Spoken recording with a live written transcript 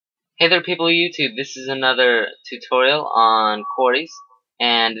Hey there people of YouTube, this is another tutorial on quarries,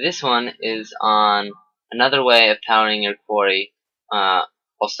 and this one is on another way of powering your quarry while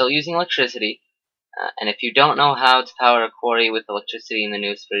still using electricity. And if you don't know how to power a quarry with electricity in the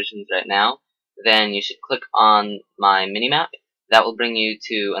newest versions right now, then you should click on my minimap. That will bring you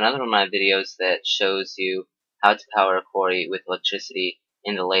to another one of my videos that shows you how to power a quarry with electricity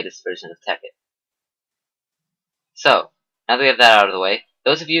in the latest version of Tekkit. So, now that we have that out of the way,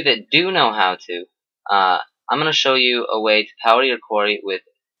 those of you that do know how to, I'm going to show you a way to power your quarry with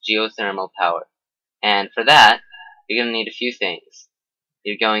geothermal power. And for that, you're going to need a few things.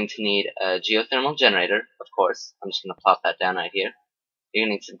 You're going to need a geothermal generator, of course. I'm just going to plop that down right here. You're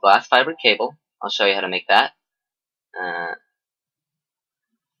going to need some glass fiber cable. I'll show you how to make that.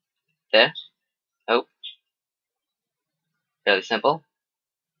 There. Oh. Fairly simple.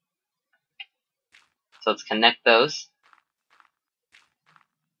 So let's connect those.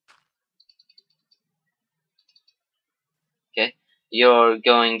 Okay. You're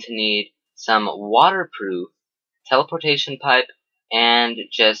going to need some waterproof teleportation pipe and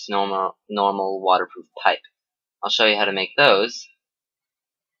just normal waterproof pipe. I'll show you how to make those.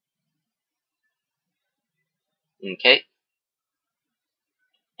 Okay.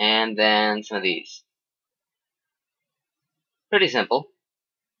 And then some of these. Pretty simple.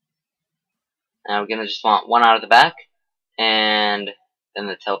 Now we're gonna just want one out of the back, and then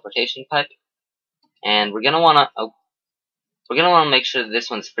the teleportation pipe. And we're gonna wanna make sure that this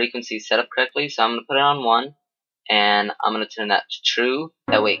one's frequency is set up correctly. So I'm gonna put it on 1, and I'm gonna turn that to true.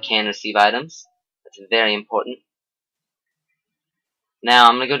 That way it can receive items. That's very important. Now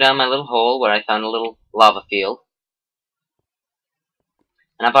I'm gonna go down my little hole where I found a little lava field.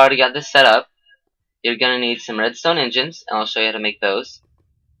 And I've already got this set up. You're going to need some redstone engines, and I'll show you how to make those.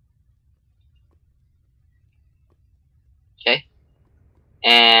 Okay.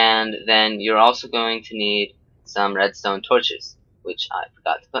 And then you're also going to need some redstone torches, which I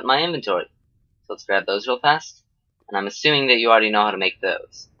forgot to put in my inventory. So let's grab those real fast. And I'm assuming that you already know how to make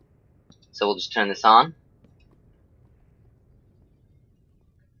those. So we'll just turn this on.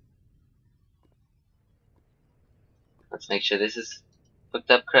 Let's make sure this is hooked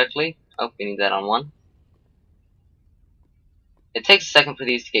up correctly. Oh, we need that on 1. It takes a second for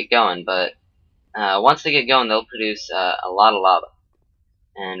these to get going, but once they get going, they'll produce a lot of lava.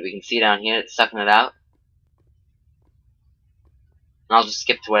 And we can see down here, it's sucking it out. And I'll just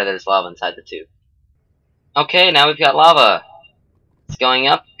skip to where there's lava inside the tube. Okay, now we've got lava. It's going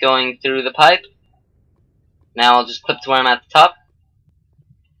up, going through the pipe. Now I'll just clip to where I'm at the top.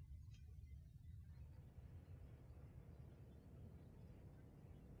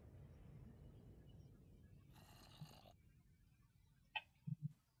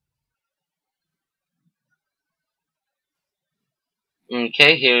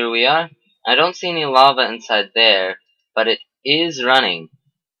 Okay, here we are. I don't see any lava inside there, but it is running.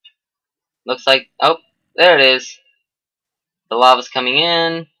 Looks like, oh, there it is. The lava's coming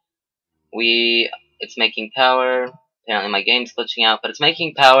in. It's making power. Apparently my game's glitching out, but it's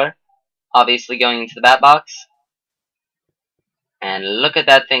making power. Obviously going into the bat box. And look at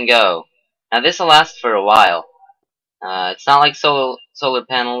that thing go. Now this will last for a while. It's not like solar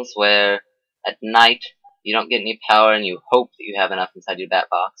panels where at night you don't get any power and you hope that you have enough inside your bat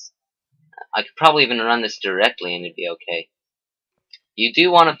box. I could probably even run this directly and it'd be okay. You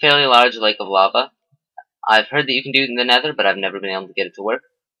do want a fairly large lake of lava. I've heard that you can do it in the nether, but I've never been able to get it to work.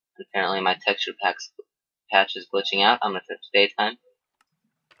 And apparently my texture patch is glitching out. I'm going to put daytime.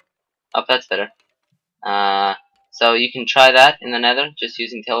 Oh, that's better. So you can try that in the nether, just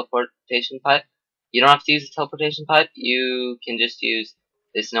using teleportation pipe. You don't have to use a teleportation pipe. You can just use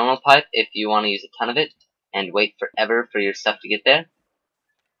this normal pipe if you want to use a ton of it and wait forever for your stuff to get there.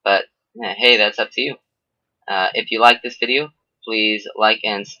 But hey, that's up to you. If you like this video, please like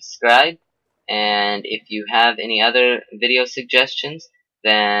and subscribe. And if you have any other video suggestions,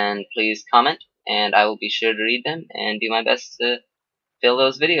 then please comment, and I will be sure to read them and do my best to fill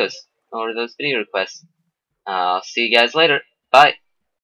those videos or those video requests. I'll see you guys later. Bye.